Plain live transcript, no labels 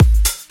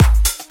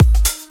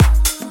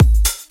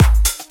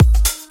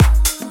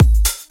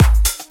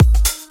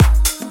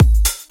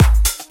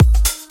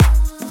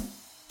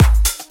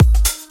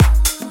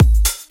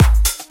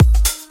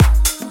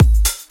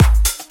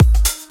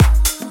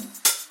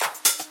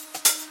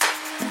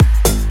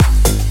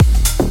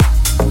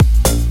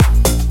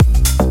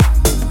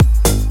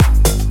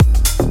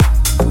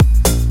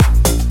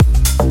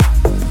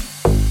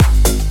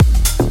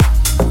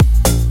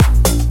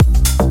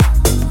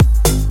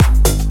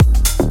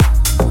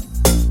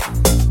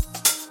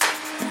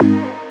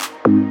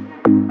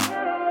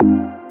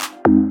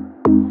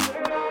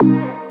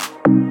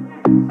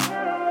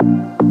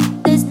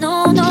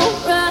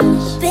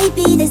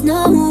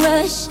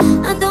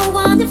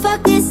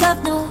fuck this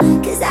up, no.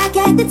 Cause I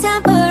got the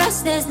time for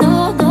us, there's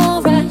no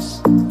rush.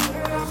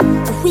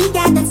 But we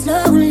got that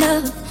slow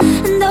love.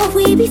 And though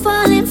we be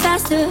falling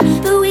faster,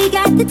 but we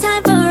got the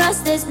time for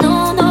us, there's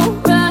no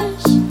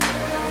rush.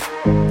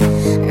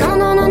 No.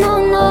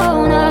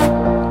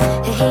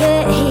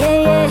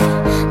 Hey.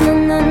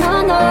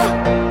 No.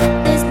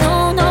 There's no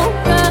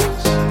rush.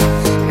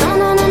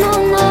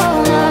 No.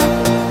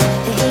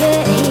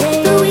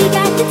 Hey. But we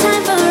got the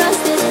time for us,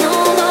 there's no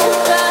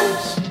rush.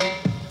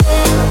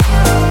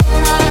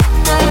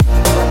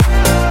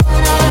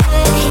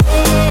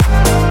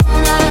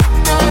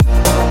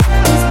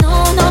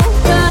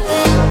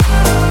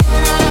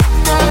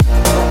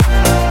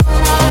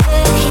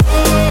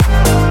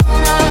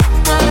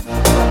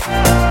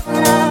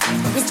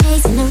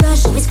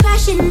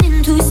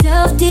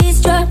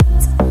 Self-destruct.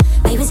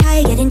 I was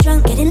high, getting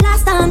drunk, getting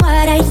lost on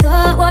what I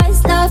thought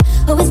was love.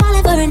 Always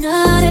falling for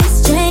another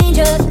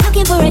stranger,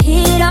 looking for a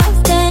hit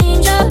of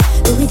danger.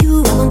 But with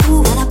you, I won't do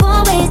what I've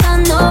always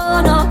done,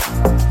 no.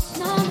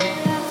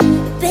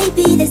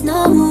 Baby, there's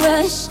no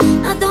rush.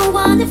 I don't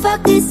wanna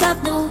fuck this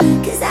up, no.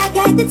 Cause I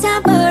got the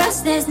time for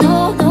us, there's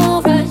no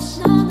rush.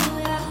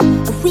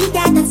 But we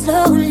got that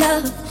slow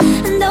love.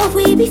 And though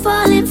we be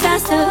falling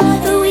faster,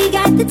 but we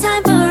got the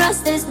time for us,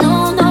 there's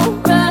no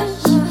rush.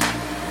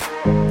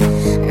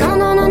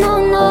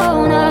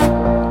 No.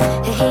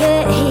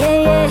 Hey.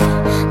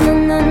 No.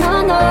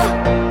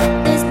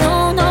 There's no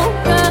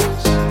rush.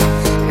 No.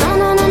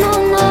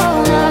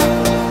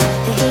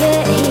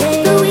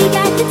 Hey. But we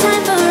got the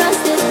time for us,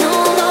 there's no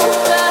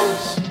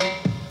rush.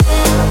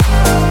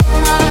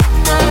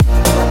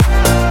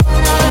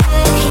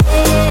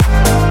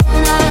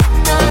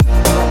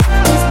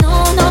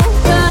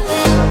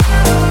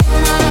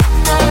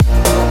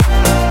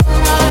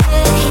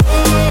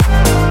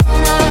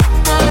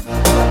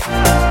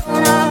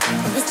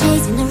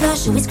 There's no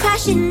rush. Always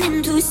crashing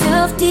into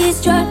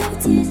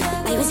self-destruct.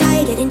 I was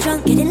high, getting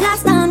drunk, getting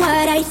lost on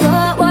what I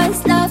thought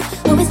was love.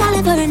 Always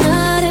falling for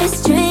another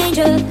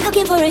stranger,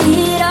 looking for a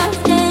hit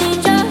of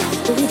danger.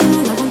 But with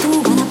you, I won't do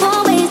what I've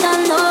always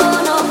done, no.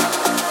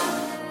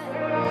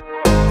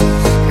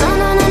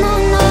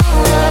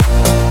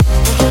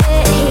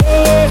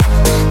 Hey.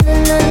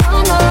 No.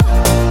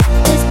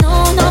 There's no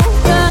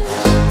rush.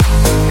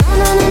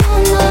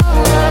 No.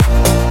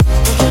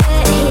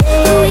 Hey.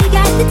 But we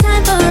got the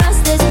time for us,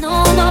 there's no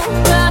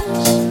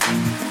rush.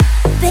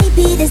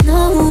 Baby, there's no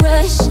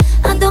rush.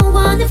 I don't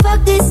wanna fuck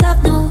this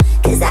up, no.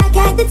 Cause I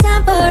got the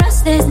time for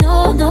us, there's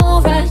no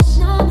rush.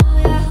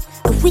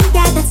 But we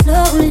got that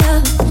slow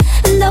love.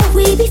 And though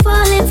we be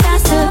falling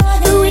faster,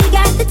 but we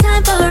got the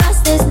time for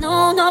us, there's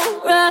no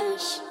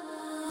rush.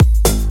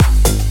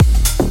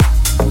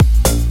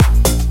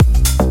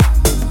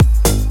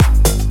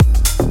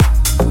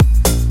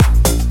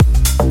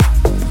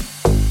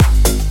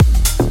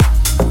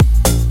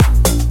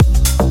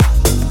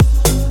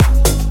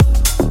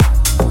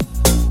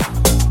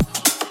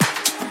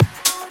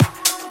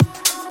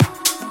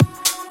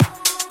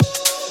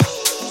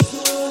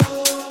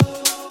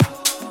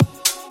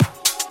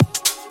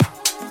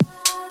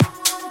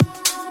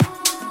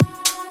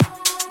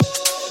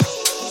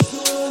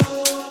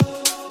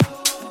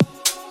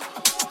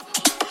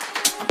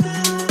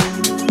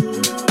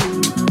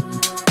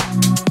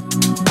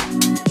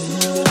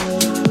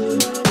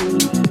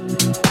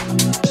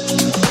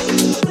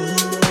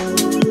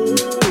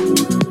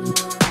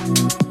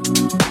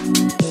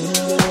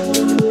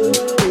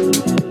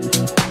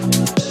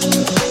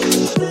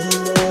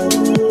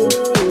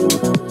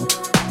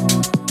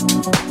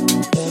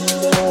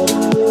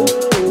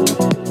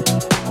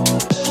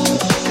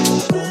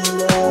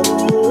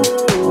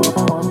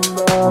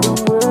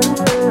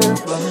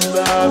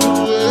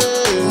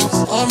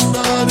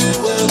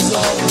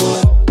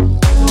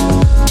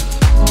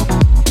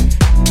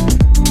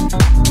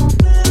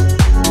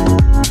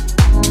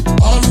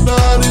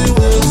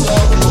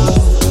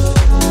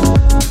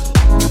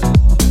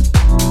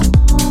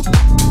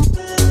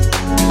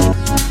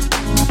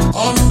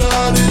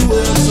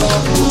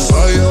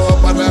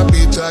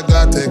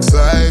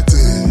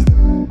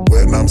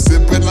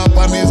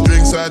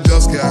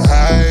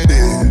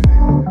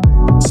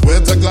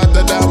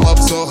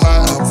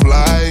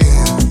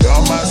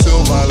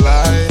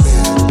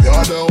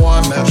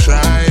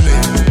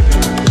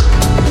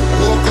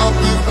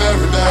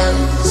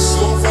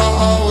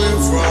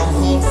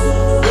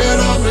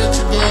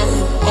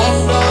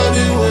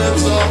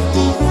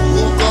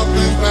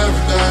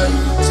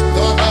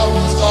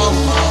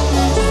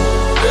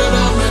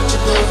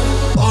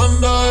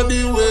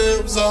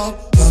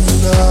 Under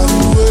the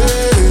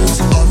waves,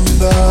 under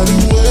the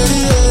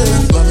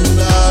waves, under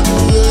the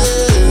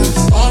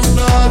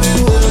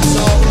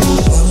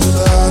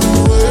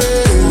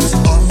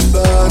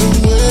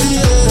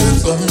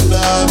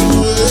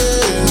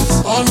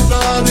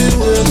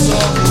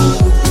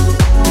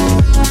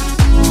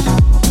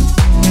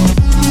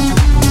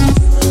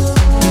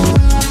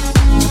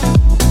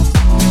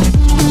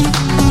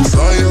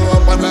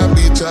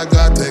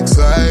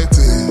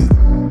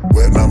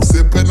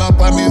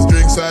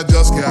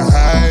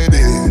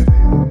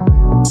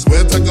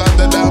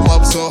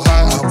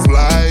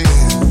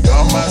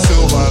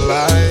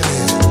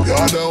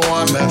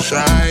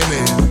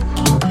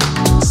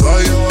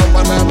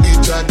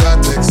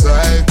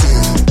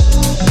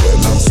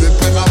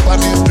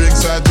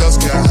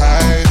can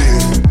hide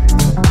it.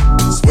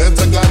 Swear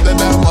to God that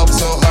I'm up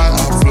so high,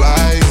 I'm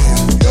flying.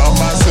 You're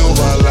my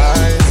silver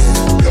lining.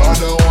 You're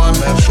the one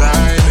that's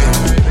shining.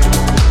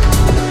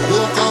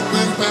 Woke up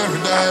in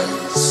paradise,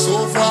 so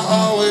far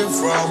away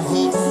from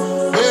home.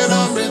 When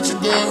I met you,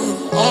 girl,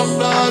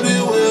 under the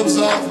waves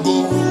of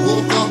gold.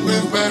 Woke up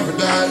in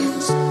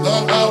paradise,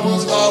 thought I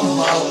was on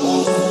my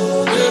own.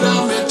 When I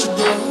met you,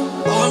 girl,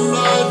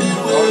 under the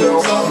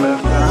waves of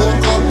gold.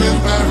 Woke up in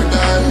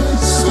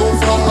paradise, so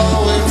far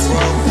away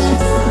from home.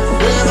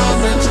 When I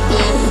met you,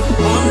 girl,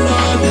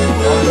 under the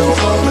waves of,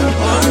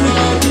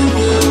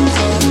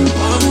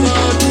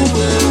 under the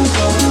waves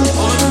of,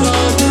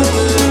 under the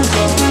waves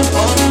of, under the waves of,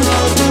 under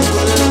the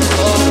waves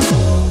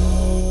of.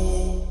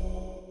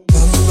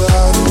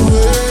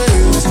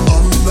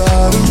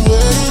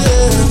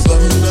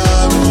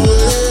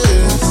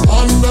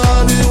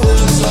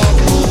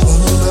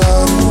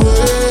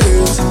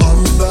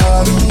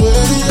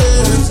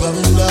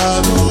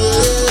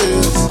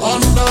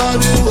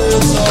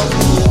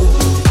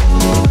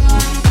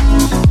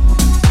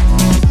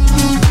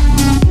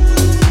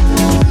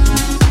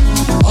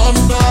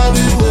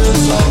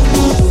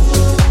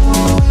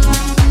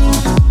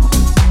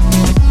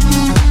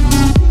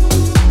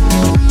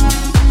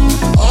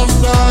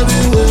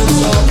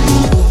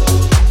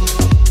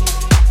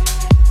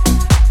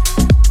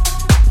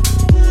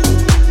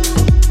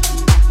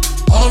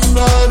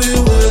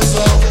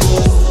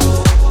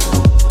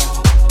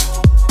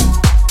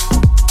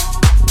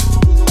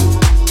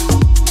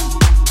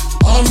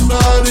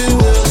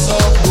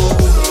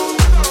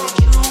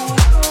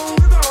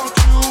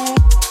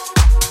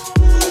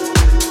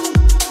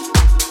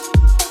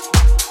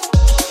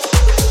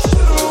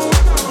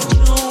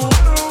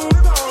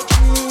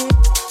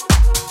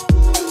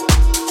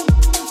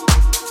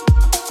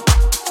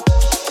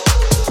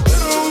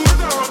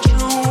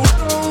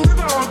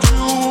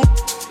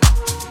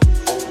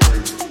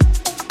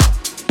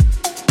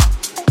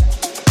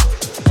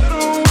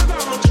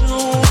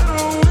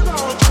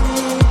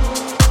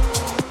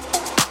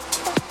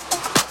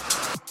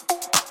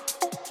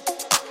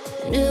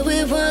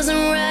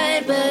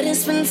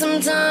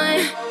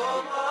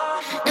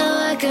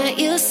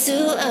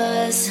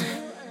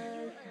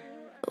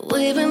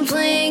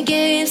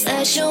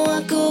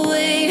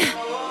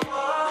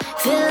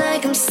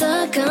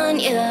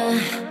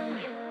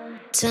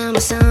 Tell me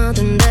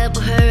something that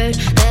will hurt,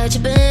 that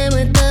you've been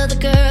with other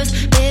girls.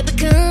 Baby,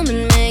 come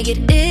and make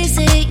it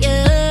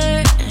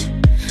easier.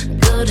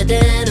 Go to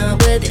dinner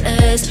with your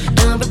ex,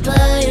 don't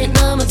reply to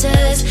no more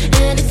texts.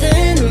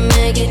 Anything to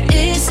make it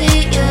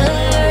easier.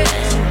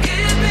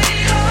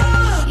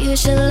 You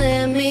should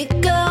let me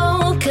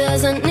go,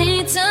 cause I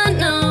need to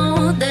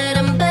know that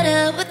I'm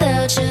better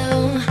without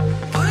you.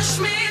 Push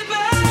me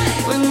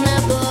back when I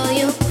pull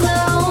you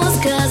close,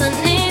 cause I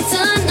need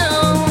to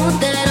know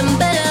that I'm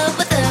better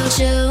without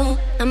you.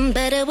 I'm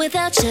better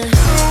without you.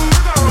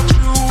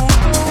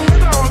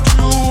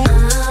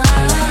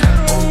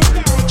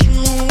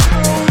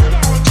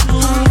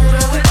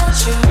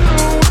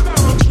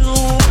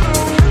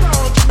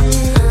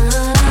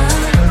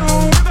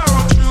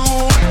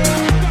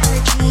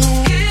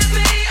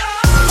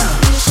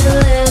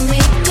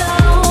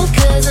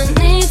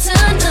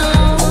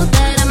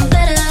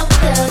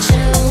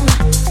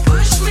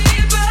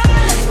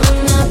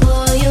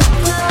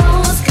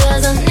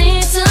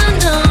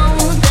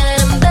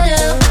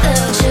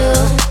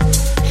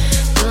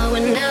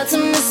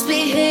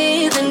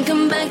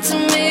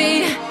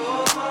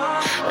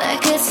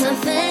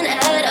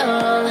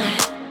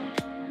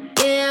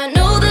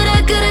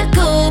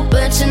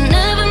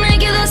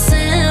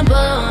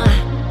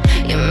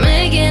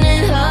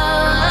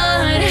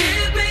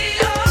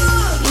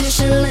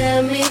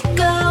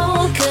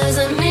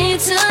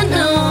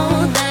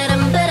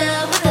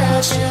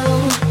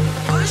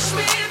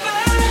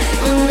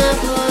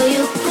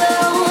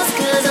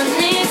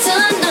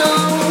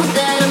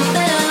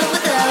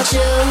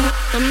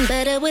 I'm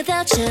better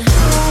without you.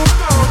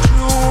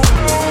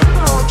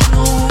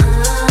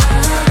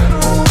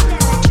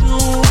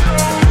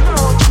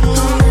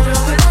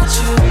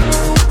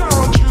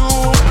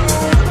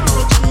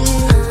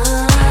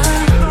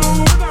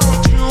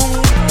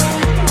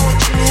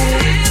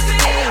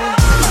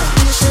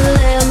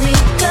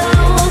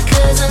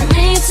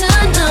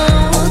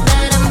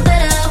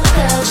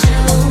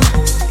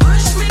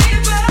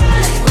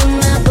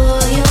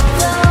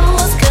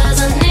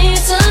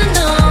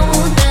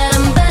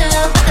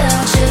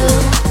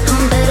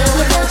 I'm better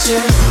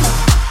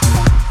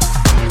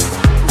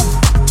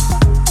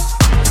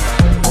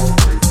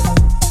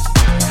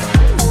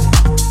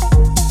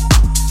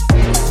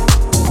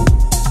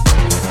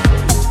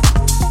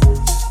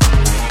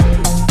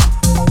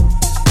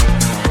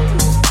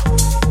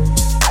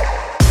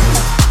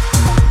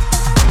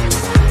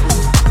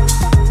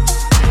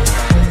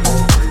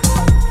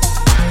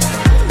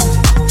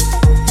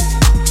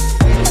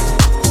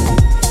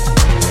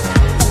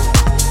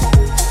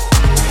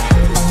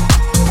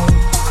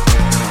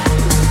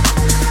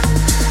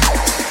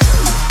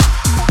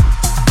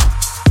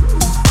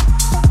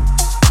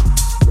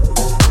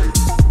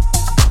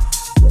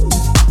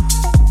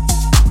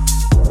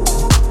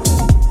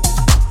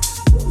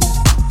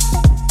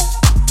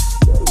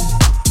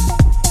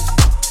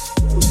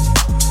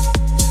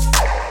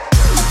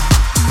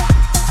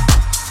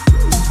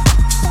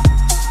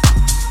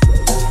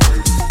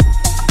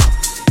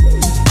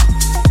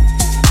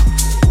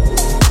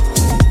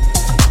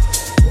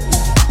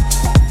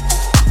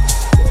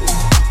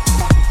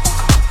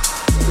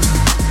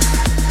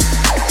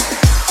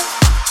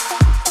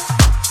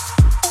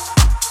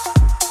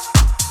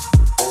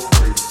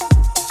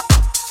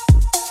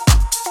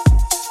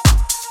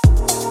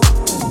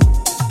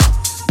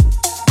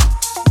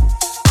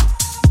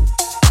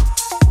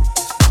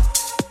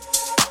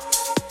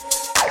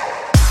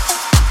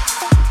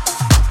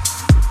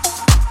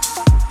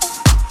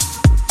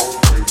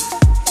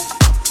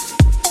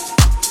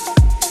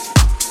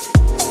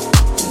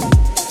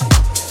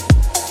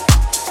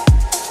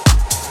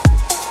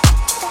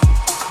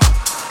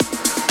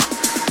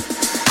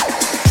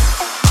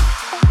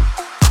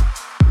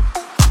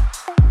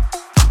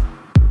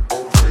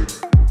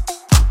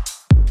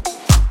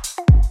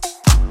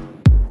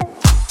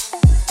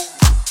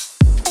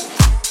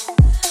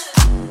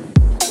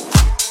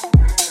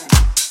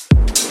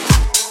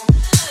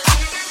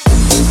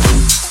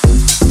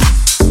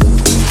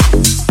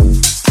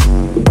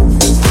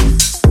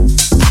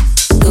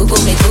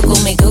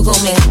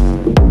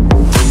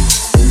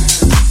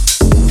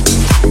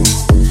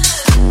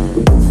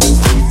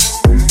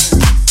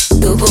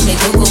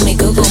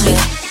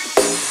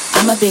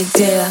big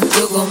deal.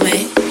 Google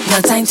me. No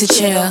time to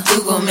chill.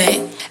 Google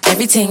me.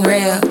 Everything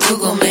real.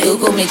 Google me.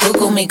 Google me.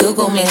 Google me.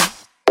 Google me.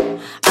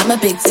 I'm a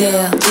big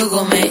deal.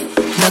 Google me.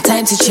 No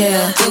time to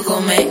chill.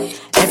 Google me.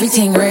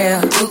 Everything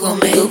real. Google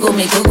me. Google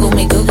me. Google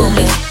me. Google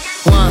me.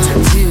 1,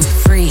 2,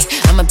 3.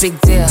 I'm a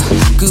big deal.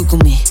 Google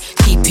me.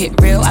 Keep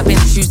it real. I've been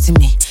true to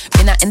me.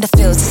 Been out in the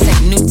fields. This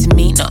ain't new to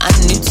me. No,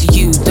 I'm new to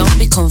you. Don't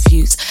be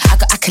confused. I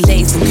got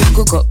accolades and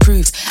Google got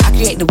proof. I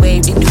create the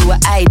wave. They do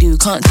what I do.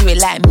 Can't do it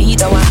like me.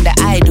 Though I'm the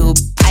idol.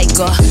 I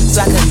got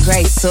swag and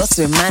grace, sauce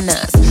with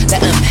manners.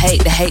 Let them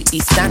hate, the hate be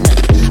standard.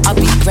 I'll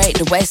be great,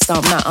 the waist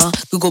don't matter.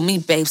 Google me,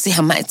 babe, see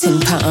how my ting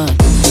pattern.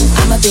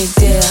 I'm a big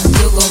deal,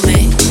 Google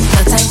me.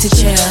 No time to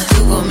chill,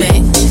 Google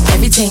me.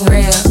 Everything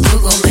real,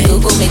 Google me.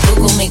 Google me,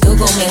 Google me,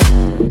 Google me.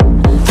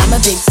 I'm a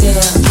big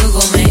deal,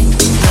 Google me.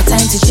 No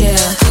time to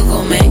chill,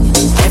 Google me.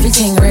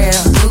 Everything real,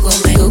 Google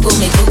me. Google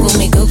me, Google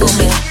me, Google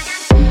me.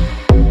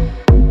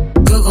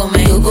 Google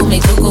me, Google me,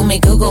 Google me,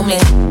 Google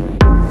me.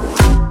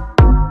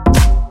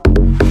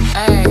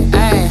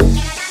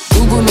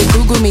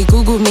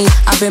 Google me.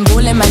 I've been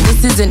ballin', man,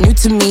 this isn't new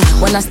to me.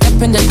 When I step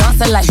in the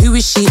dance, I like, who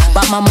is she?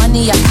 But my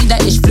money, I see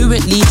that it's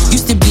fluently.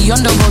 Used to be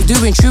on the road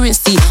doing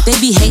truancy. They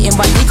be hating,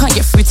 but they can't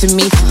get through to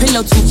me.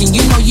 Pillow talking,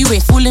 you know you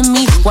ain't fooling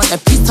me. Want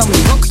a piece, tell me,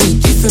 what can you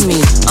do for me?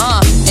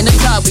 In the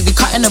club, we be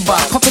cutting the bar,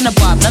 popping the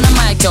bar. None of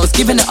my girls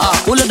giving it up.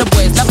 All of the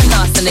boys loving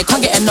us, and they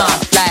can't get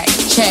enough. Like,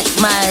 check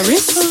my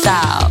wrist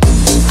style.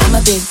 I'm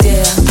a big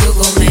deal,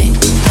 Google me.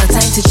 No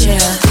time to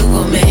chill,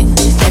 Google me.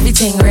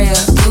 Everything real,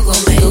 Google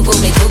me. Google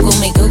me, Google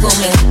me, Google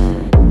me.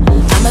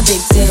 I'm a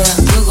big deal,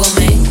 Google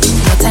me.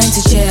 No time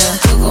to chill,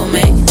 Google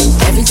me.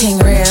 Everything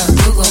real,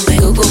 Google me.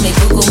 Google me,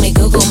 Google me,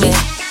 Google me.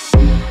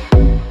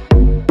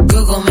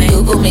 Google me,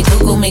 Google me,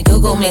 Google me,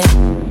 Google me.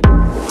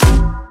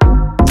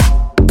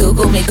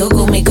 Google me,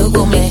 Google me,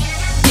 Google me.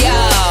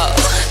 Yo,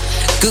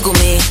 Google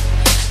me.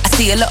 I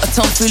see a lot of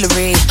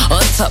tomfoolery.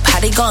 On top, how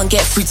they gon'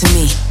 get through to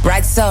me?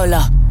 Ride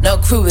solo, no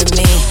crew with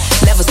me.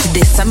 Levels to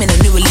this, I'm in a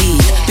newer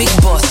league. Big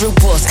boss, real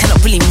boss,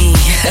 cannot bully me.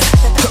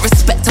 Put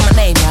respect on my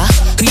name, yeah.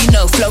 Who you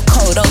know, flow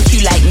cold, don't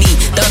you like me?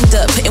 Done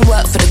dirt, putting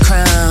work for the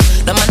crown.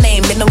 Know my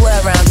name in the word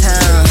around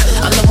town.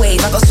 I'm the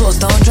wave, I got swords,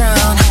 don't drown.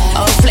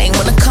 Old flame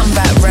wanna come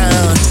back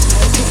round.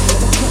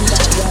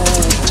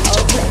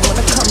 Old flame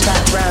wanna come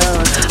back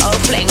round.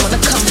 Old flame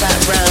wanna come back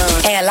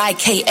round.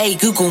 ALIKA,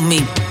 Google me.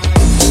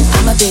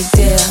 I'm a big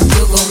deal,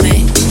 Google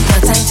me. No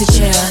time to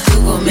chill,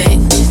 Google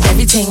me.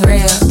 Everything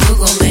real,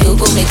 Google me.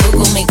 Google me,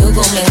 Google me,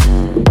 Google me.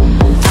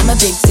 I'm a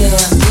big deal,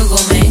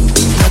 Google me.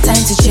 No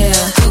time to chill,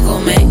 Google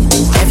me.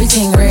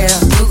 Everything real,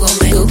 Google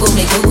me. Google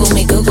me, Google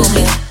me, Google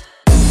me.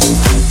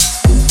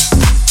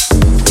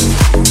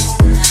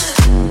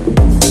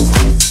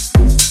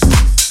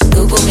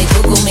 Google me,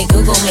 Google me,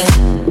 Google me.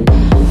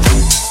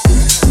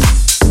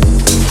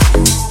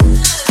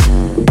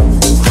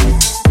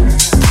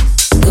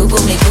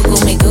 Google me,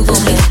 Google me,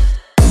 Google me.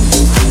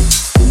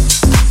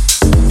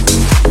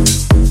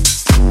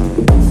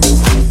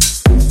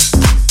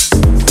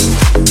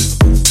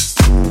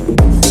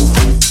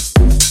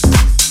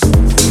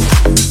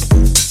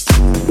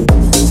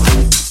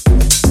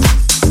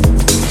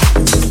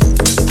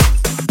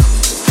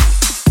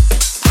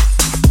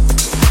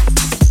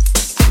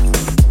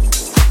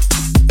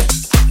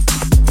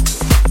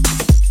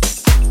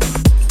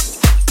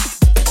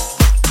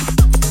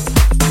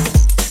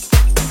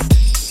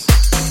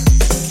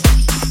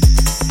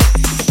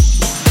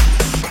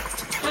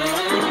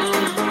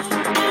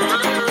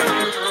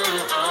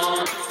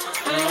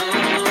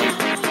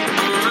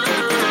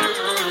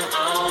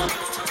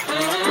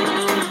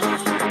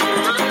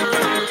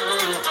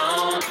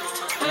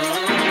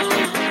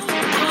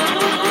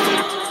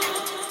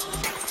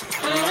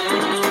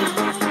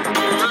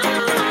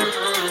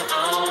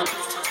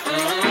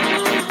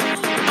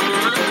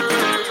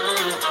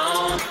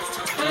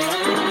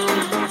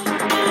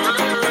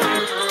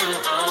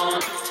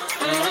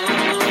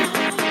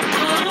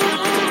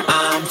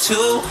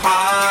 Too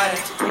high.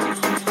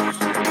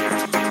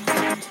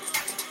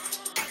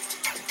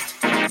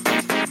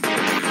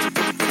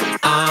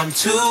 I'm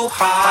too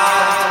high.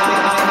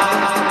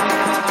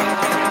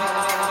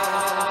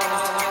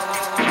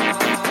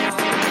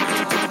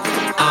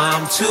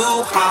 I'm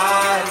too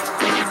high.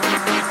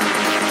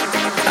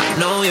 I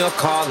know you're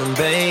calling,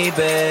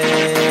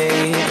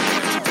 baby.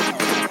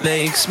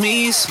 Makes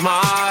me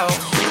smile.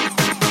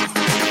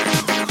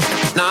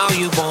 Now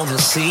you wanna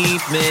see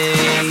me,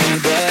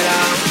 but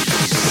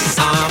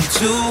I'm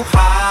too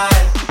high.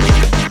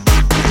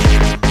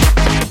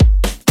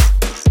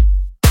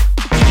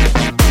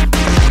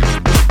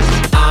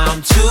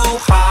 I'm too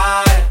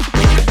high.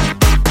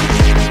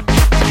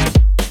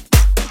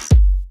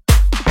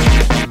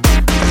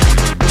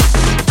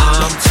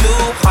 I'm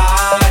too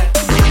high.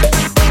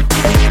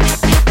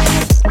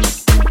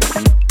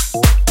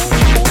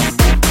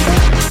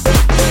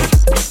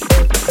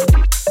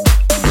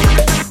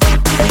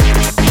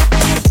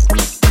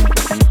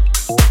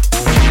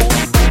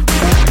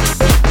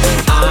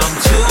 I'm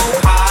too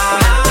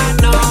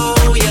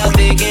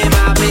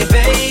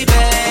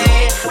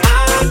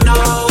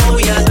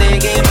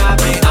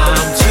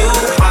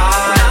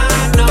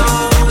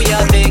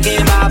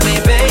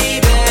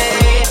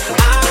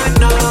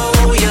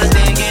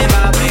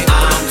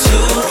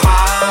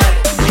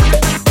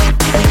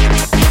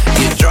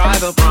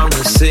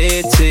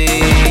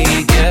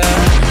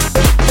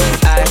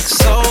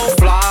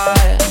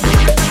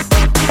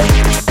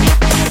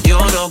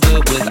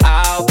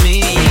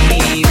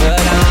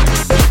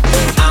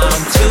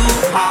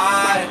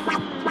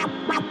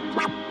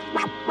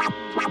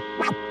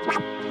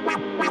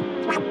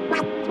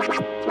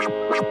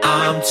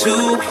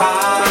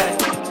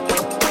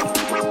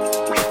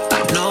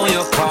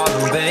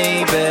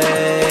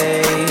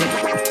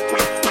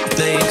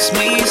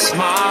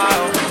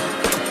smile.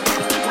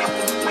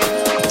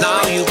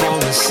 Now you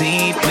wanna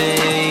see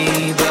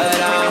me, but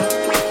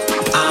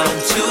I'm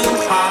too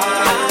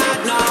high. I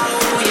know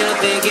you're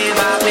thinking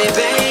about me,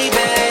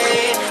 baby.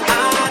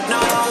 I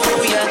know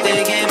you're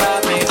thinking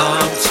about me.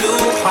 I'm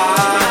too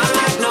high.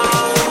 I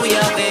know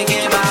you're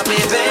thinking about me,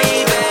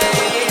 baby.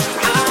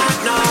 I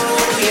know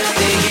you're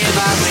thinking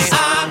about me.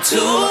 I'm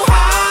too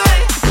high.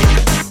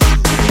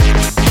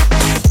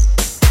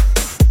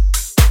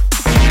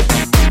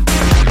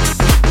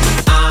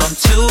 I'm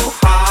too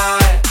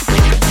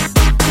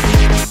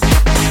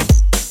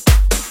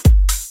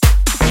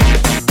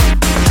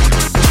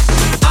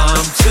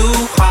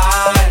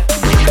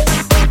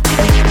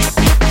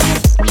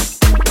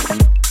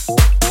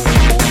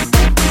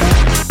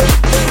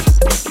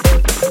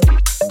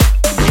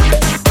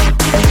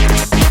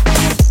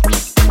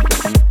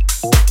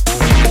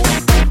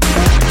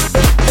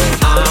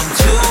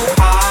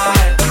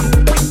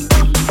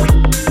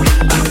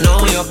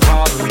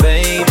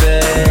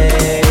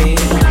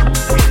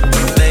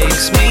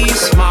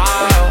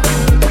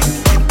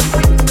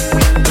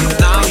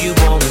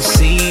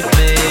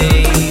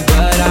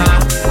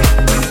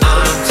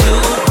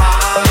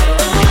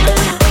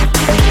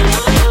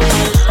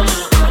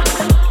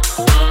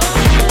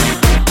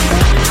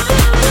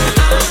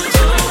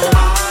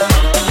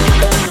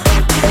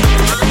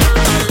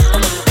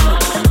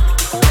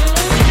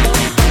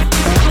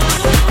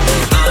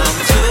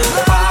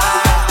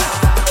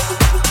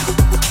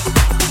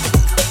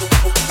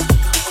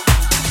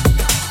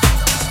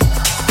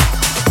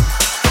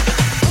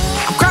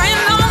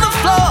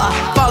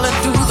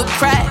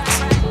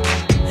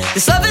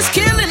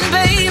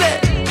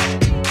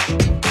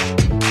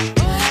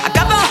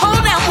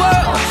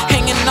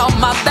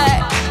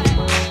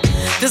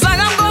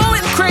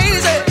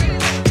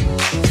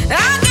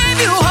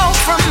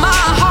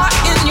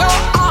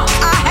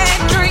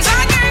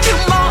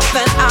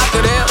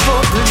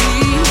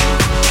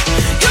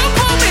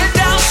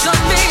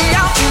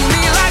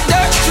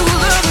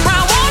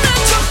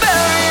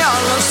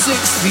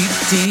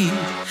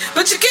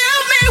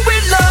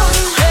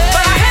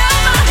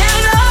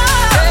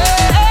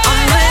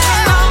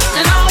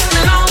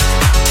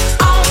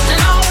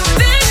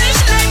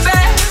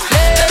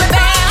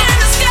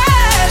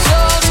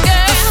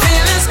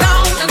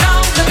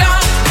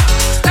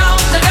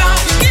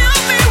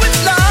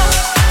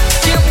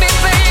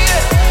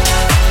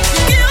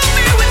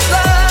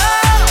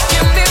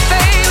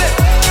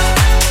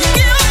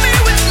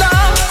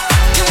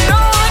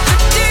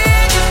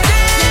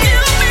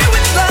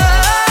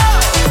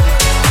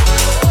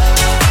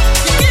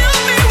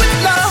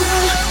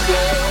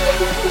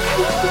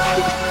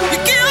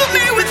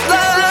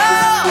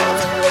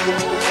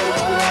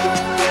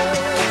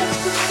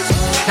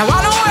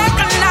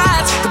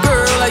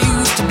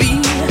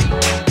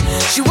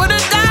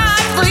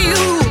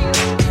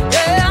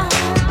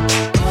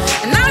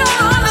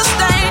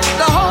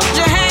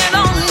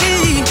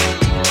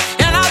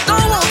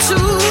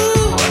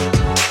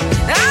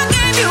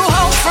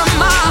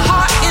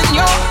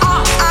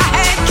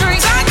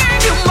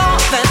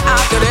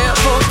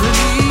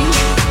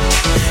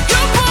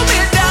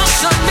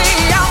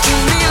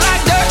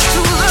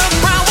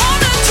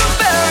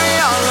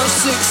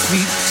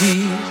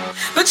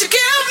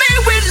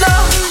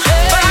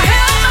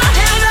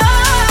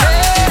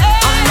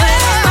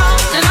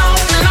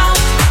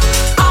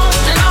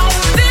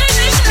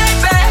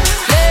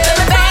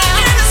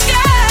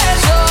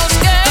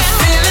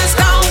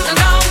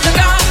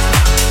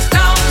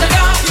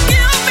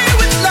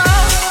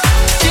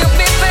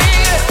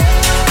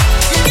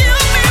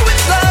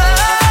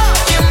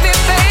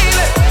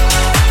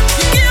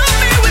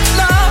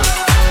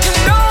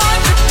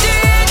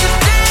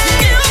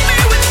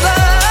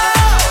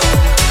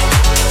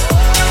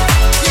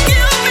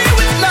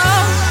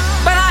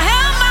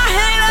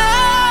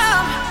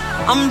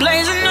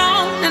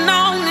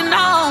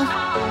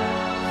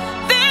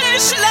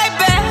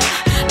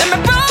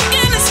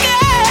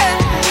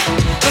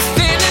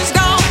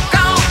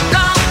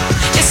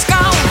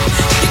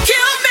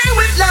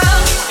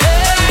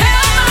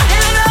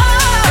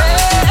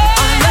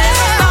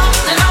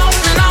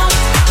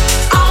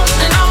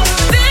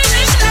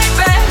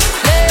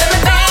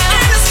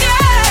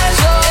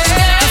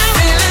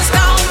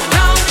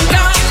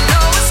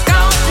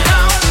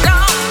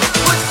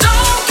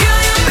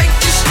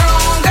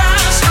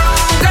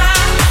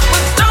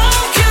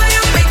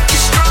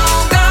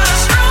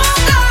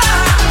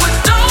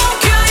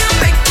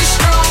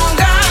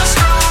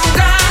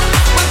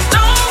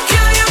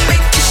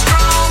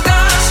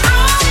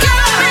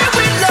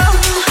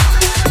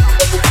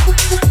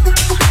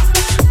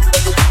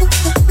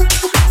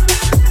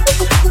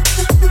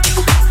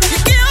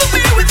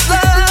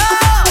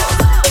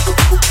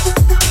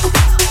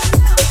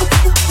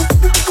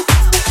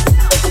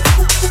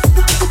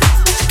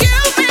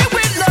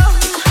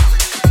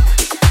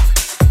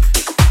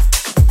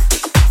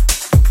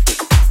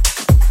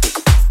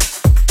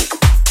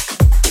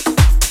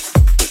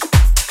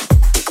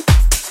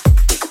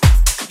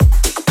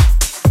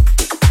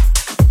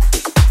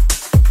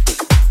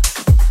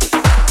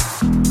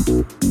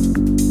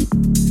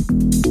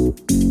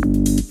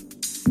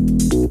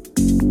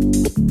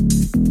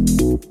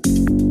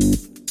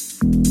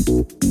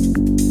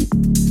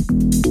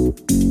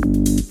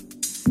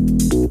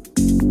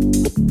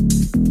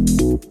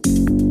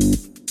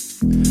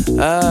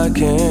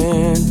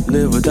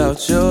live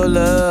without your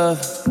love.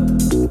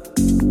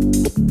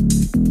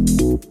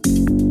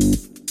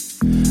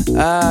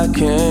 I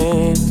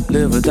can't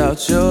live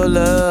without your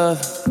love.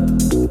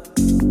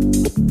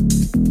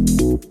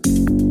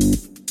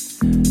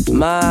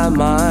 My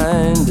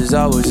mind is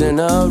always in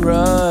a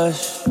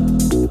rush.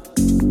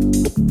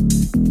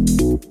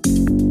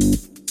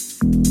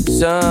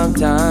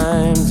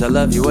 Sometimes I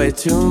love you way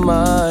too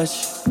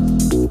much.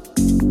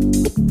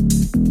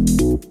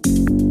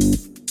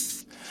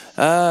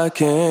 I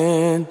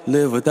can't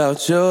live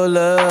without your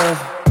love.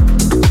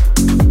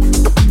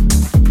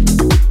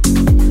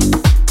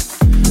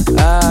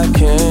 I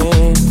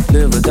can't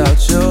live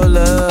without your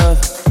love.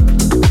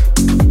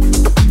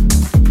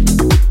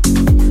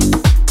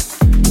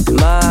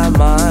 My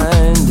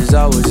mind is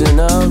always in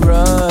a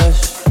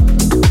rush.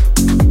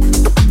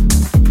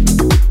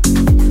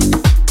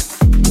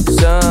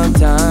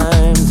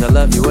 Sometimes I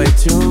love you way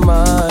too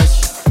much.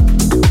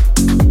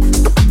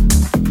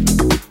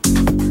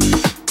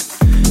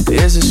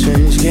 It's a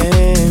strange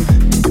game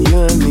you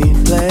and me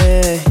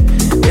play.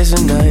 It's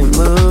a night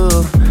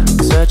move,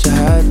 such a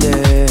hot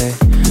day.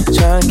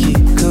 Trying to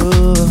keep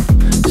cool,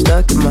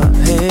 stuck in my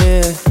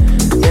head.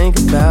 Think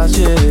about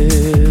you,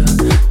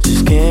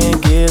 just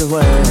can't get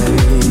away.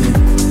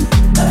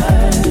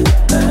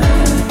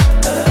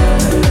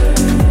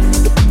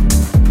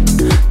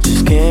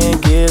 Just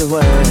can't get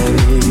away.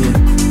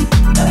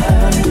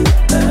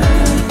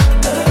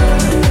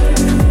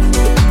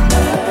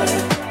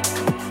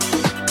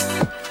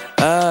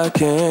 I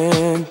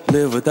can't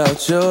live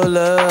without your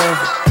love.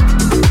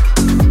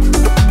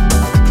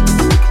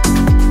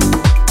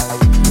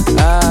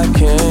 I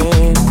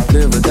can't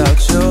live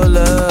without your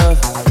love.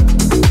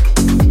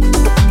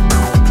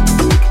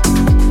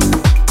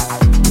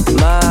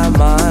 My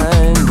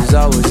mind is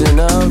always in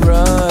a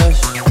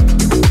rush.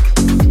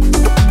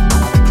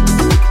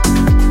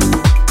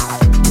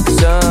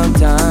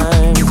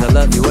 Sometimes I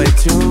love you way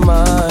too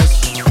much.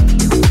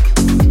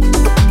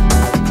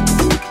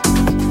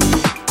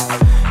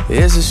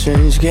 It's a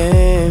strange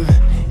game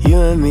you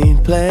and me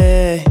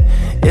play.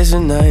 It's a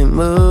night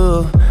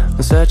move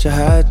on such a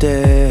hot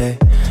day.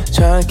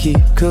 Trying to keep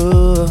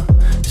cool,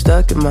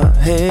 stuck in my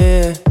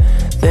head.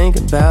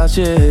 Thinking about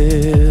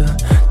you,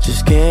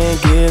 just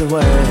can't get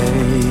away.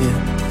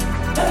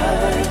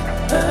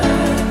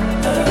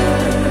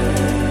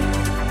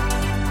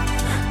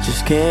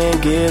 Just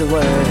can't get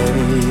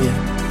away.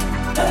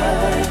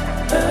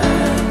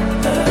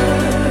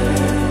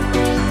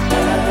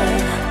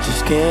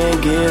 Just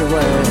can't get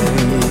away.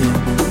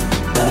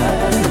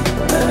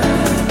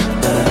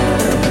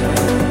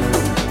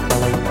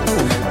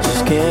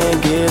 Just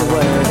can't get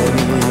away.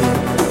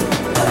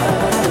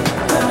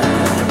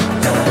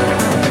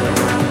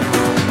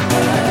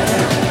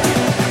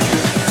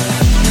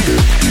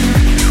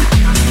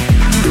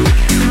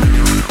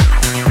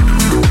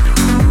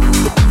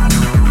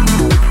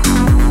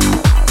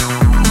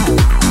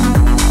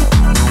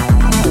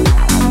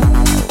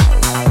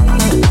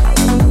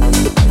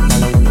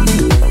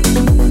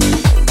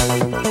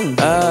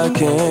 I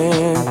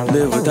can't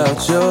live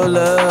without your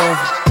love.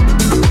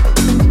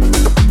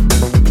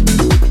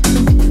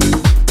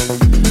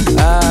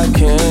 I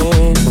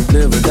can't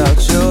live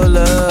without your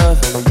love.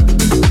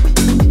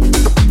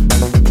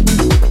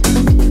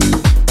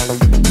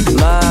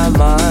 My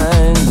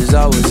mind is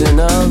always in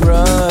a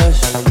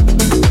rush.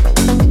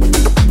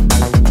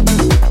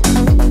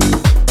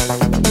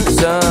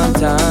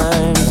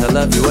 Sometimes I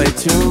love you way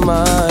too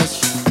much.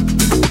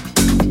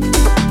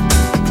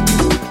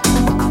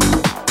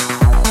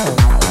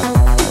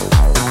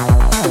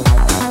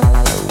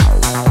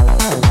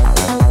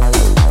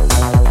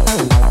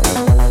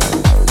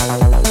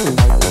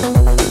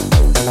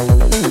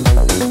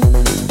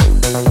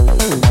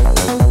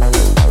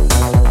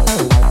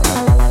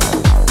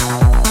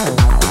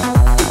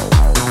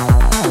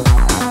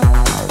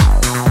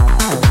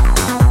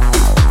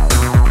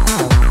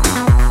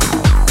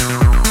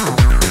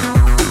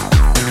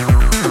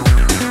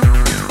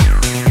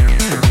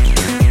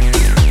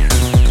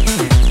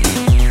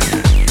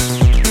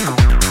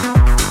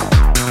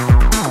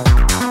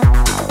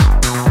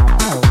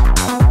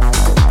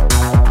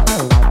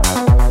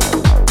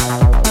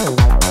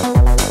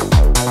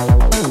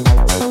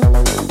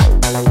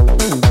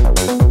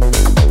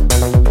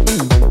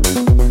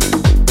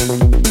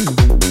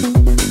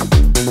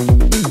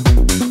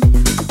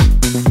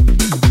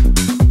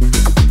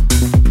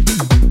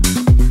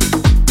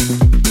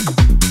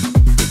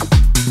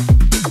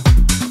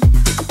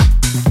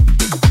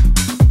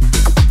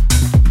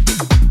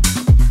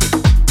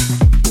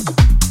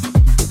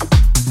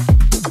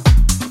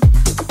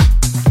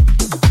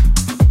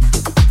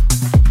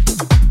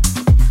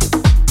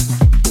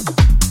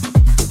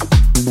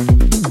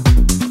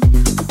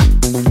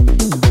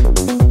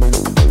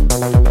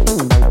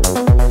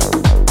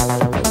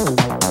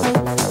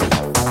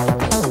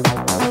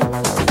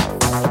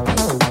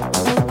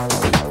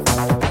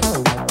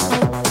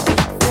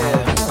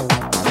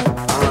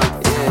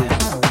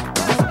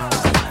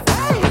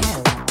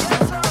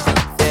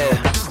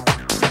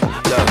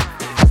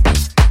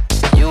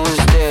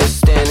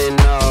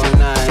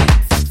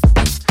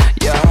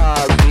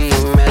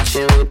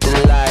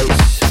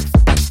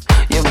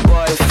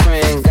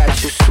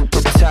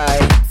 super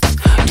tight.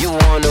 You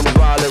want a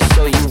baller,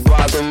 so you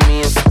bother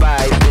me in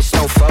spite. Bitch,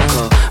 don't fuck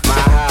her. My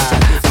high,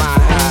 my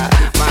high,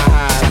 my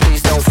high.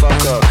 Please don't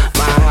fuck her.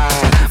 My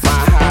high, my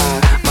high,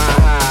 my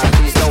high.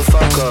 Please don't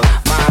fuck her.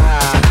 My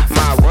high,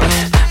 my what?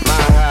 My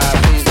high.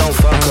 Please don't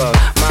fuck her.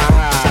 My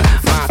high,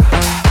 my.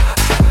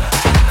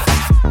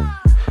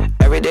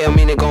 Every day I'm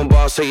mean it gon'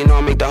 ball, so you know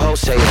I make the whole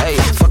say, hey,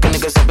 fucking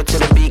niggas up until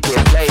the beat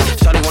get played.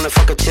 Shawty wanna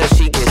fuck her till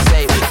she get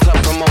saved.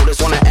 Club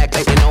promoters wanna act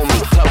like they know me.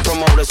 Club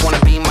promoters wanna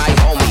be my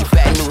homie.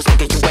 Bad news,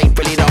 nigga, you ain't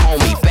really the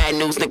homie. Bad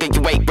news, nigga,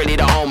 you ain't really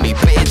the homie,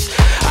 bitch.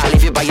 I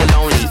leave you by your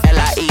lonely.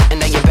 L.I.E. and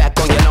now you're back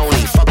on your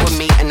lonely. Fuck with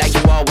me and now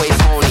you always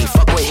horny.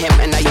 Fuck with him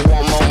and now you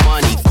want more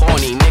money.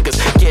 Corny niggas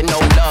get no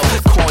love.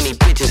 Corny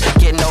bitches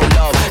get no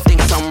love.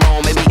 Think something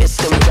wrong, maybe it's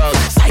them drugs.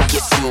 Psych,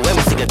 it's you, and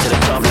we take it to the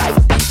club like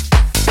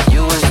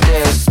you was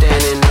there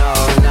standing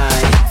all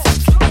night.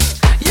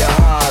 Your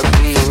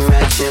heartbeat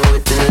matching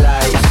with the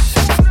lights.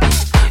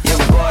 Your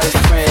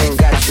boyfriend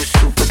got you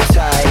super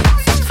tight.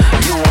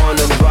 You want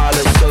a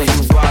baller, so you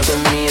bother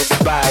me in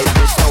spite.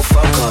 Bitch, don't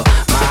fuck up.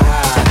 My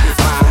high,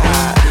 my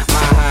high,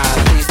 my high.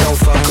 Please don't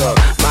fuck up.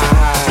 My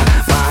high,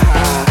 my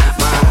high,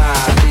 my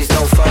high. Please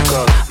don't fuck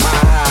up. My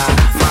high,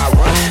 my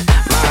what?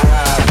 My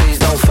high. Please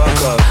don't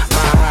fuck up.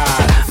 My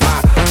high, my.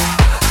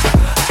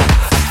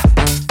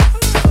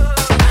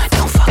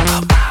 Don't fuck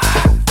up.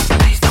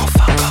 Please don't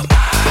fuck up.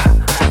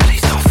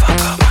 Please don't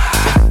fuck up.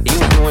 You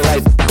doing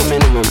like the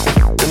minimum,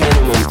 the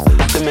minimum,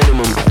 the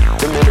minimum,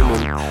 the minimum,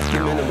 the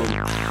minimum.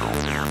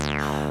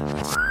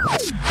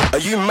 Are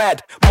you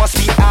mad? Must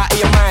be out of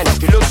your mind.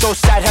 You look so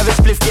sad, have a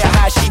spliff, get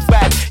high, she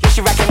bad. Yeah,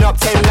 she racking up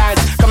 10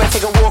 lines. Come and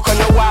take a walk on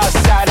the wild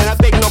side. And I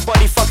beg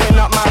nobody fucking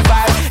up my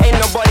vibe. Ain't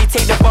nobody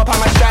take the bop on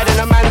my stride. And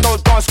a man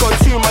don't dance, got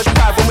too much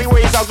pride. When we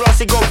raise our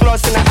glass, it got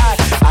gloss in the eye.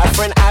 Eye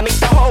for an eye makes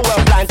the whole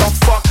world blind. Don't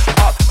fuck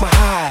up my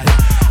high.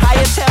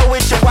 Higher tail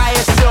with your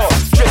wire silk.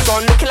 Dress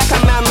on, looking like a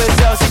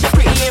mademoiselle. See you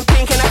pretty in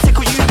pink and I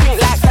tickle you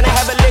pink like, can I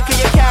have a lick of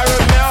your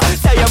caramel?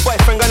 Tell your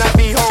boyfriend gonna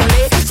be home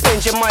late.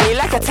 Spend your money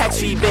like a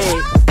taxi,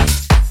 babe.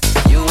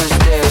 You was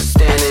there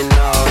standing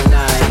all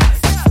night.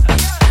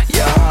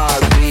 Your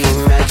heartbeat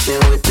matching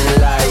with the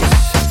lights.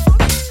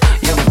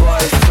 Your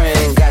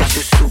boyfriend got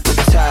you super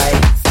tight.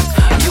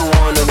 You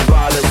want a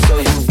baller, so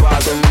you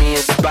bother me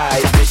in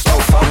spite. Bitch,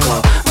 don't fuck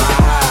up. My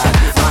high,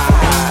 my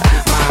high,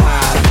 my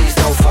high. Please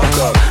don't fuck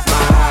up.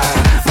 My high,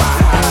 my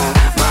high,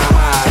 my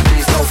high.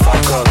 Please don't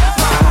fuck up.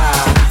 My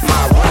high,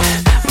 my what?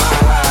 My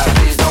high.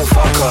 Please don't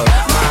fuck up.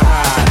 My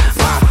high,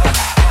 my.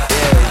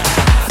 Yeah.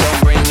 Don't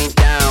bring me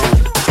down.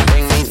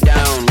 Bring me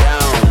down,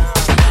 down.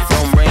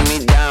 Don't bring me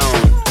down.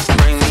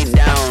 Bring me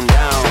down,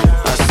 down.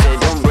 I said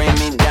don't bring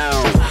me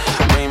down.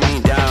 Bring me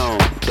down,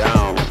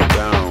 down,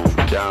 down,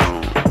 down,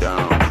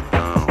 down,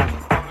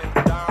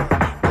 down.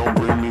 Don't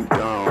bring me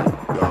down.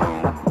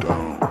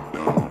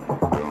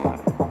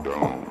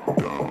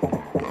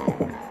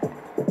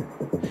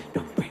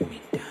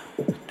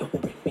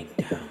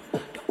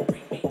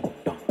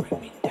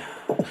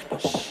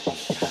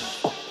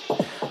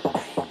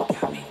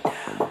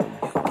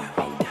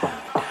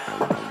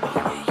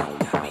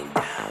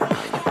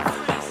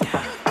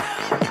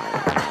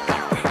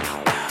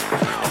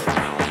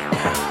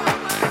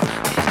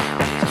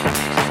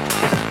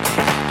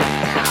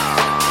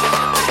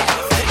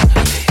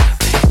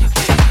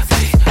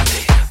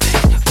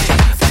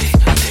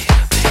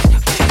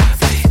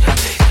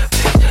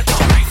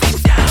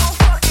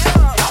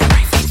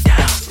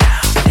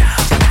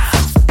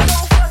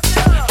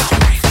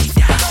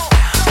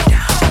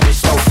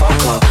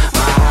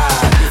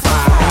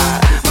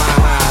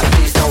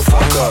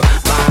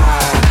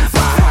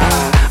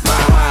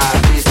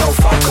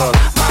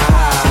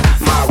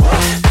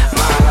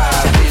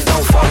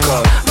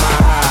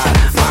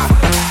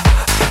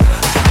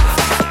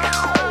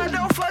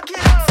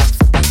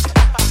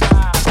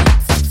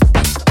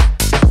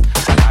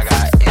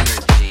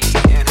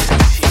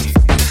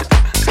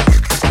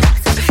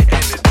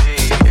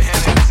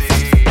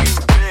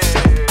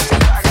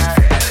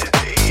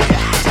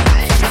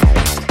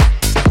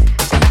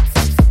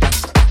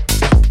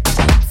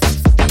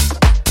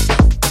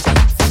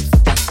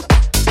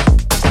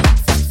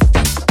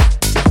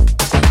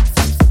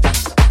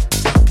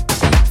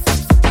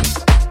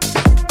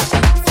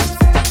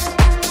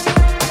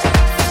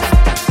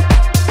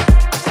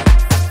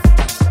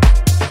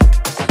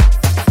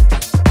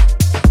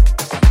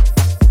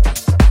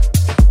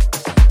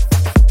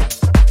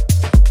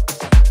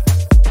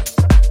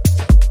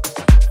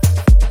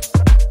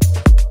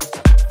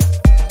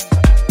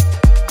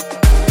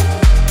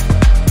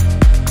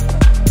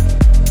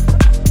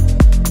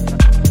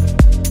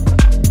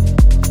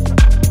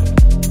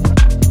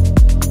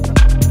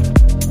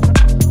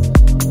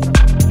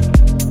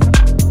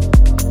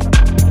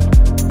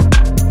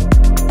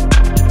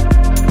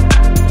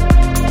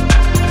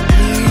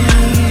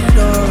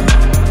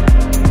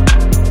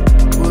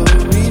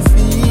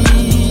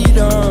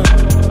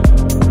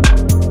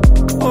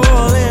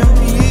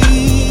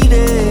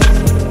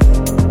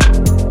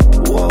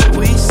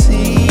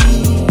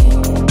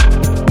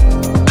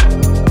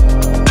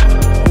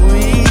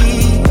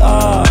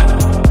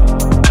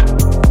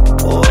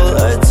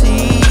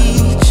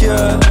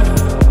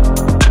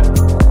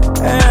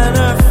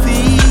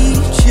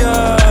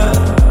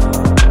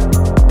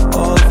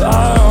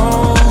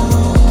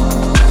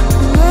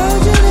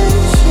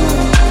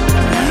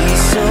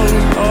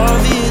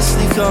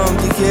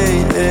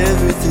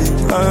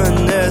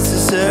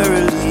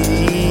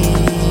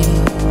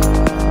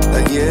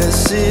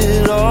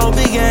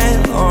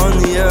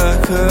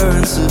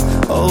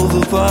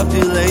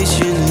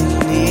 overpopulation in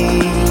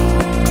need.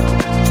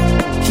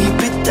 Keep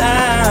it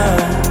down,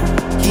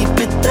 keep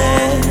it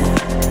there,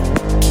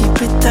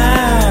 keep it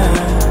down,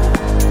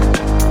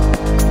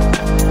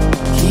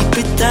 keep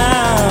it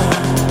down,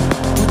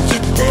 put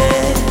it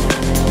there,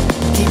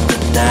 keep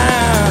it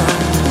down.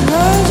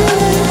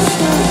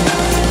 Imagination.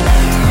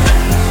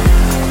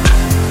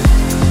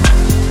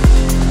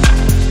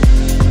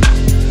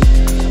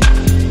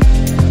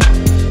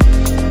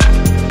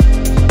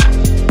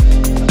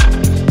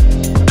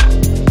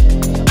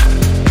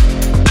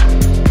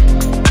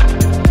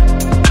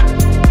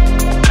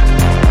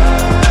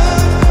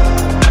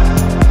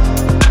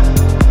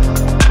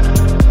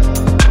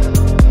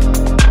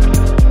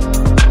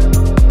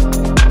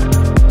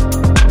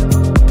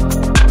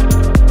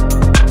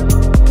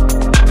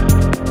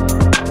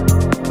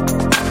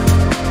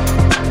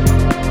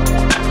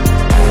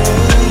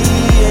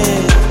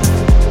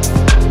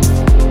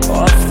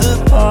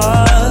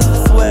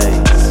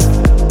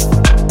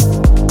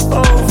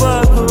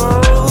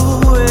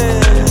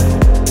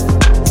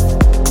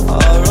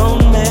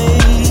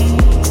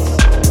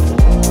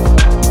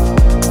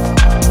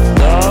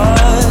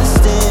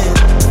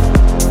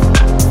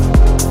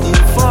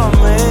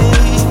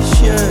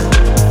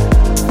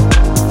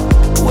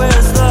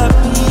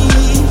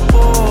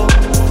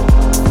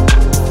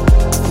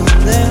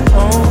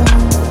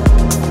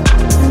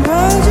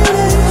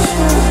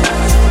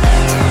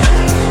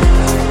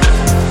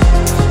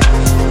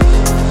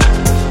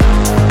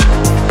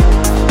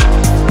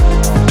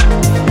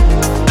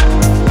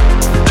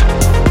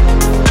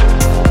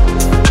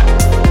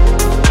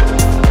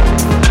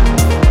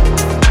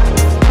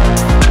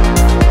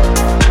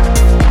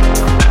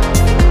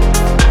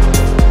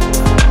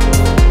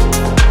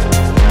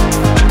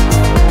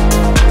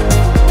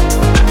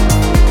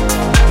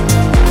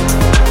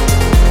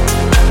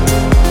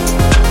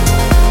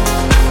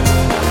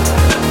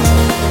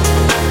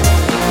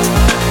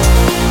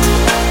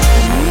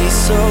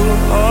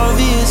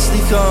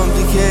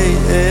 Complicate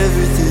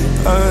everything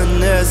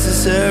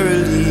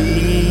unnecessarily.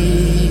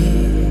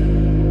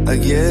 I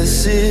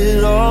guess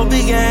it all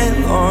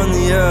began on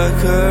the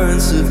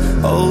occurrence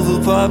of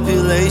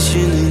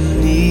overpopulation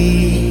in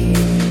need.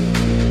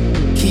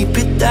 Keep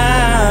it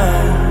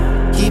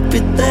down, keep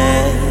it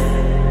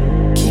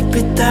there, keep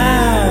it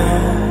down.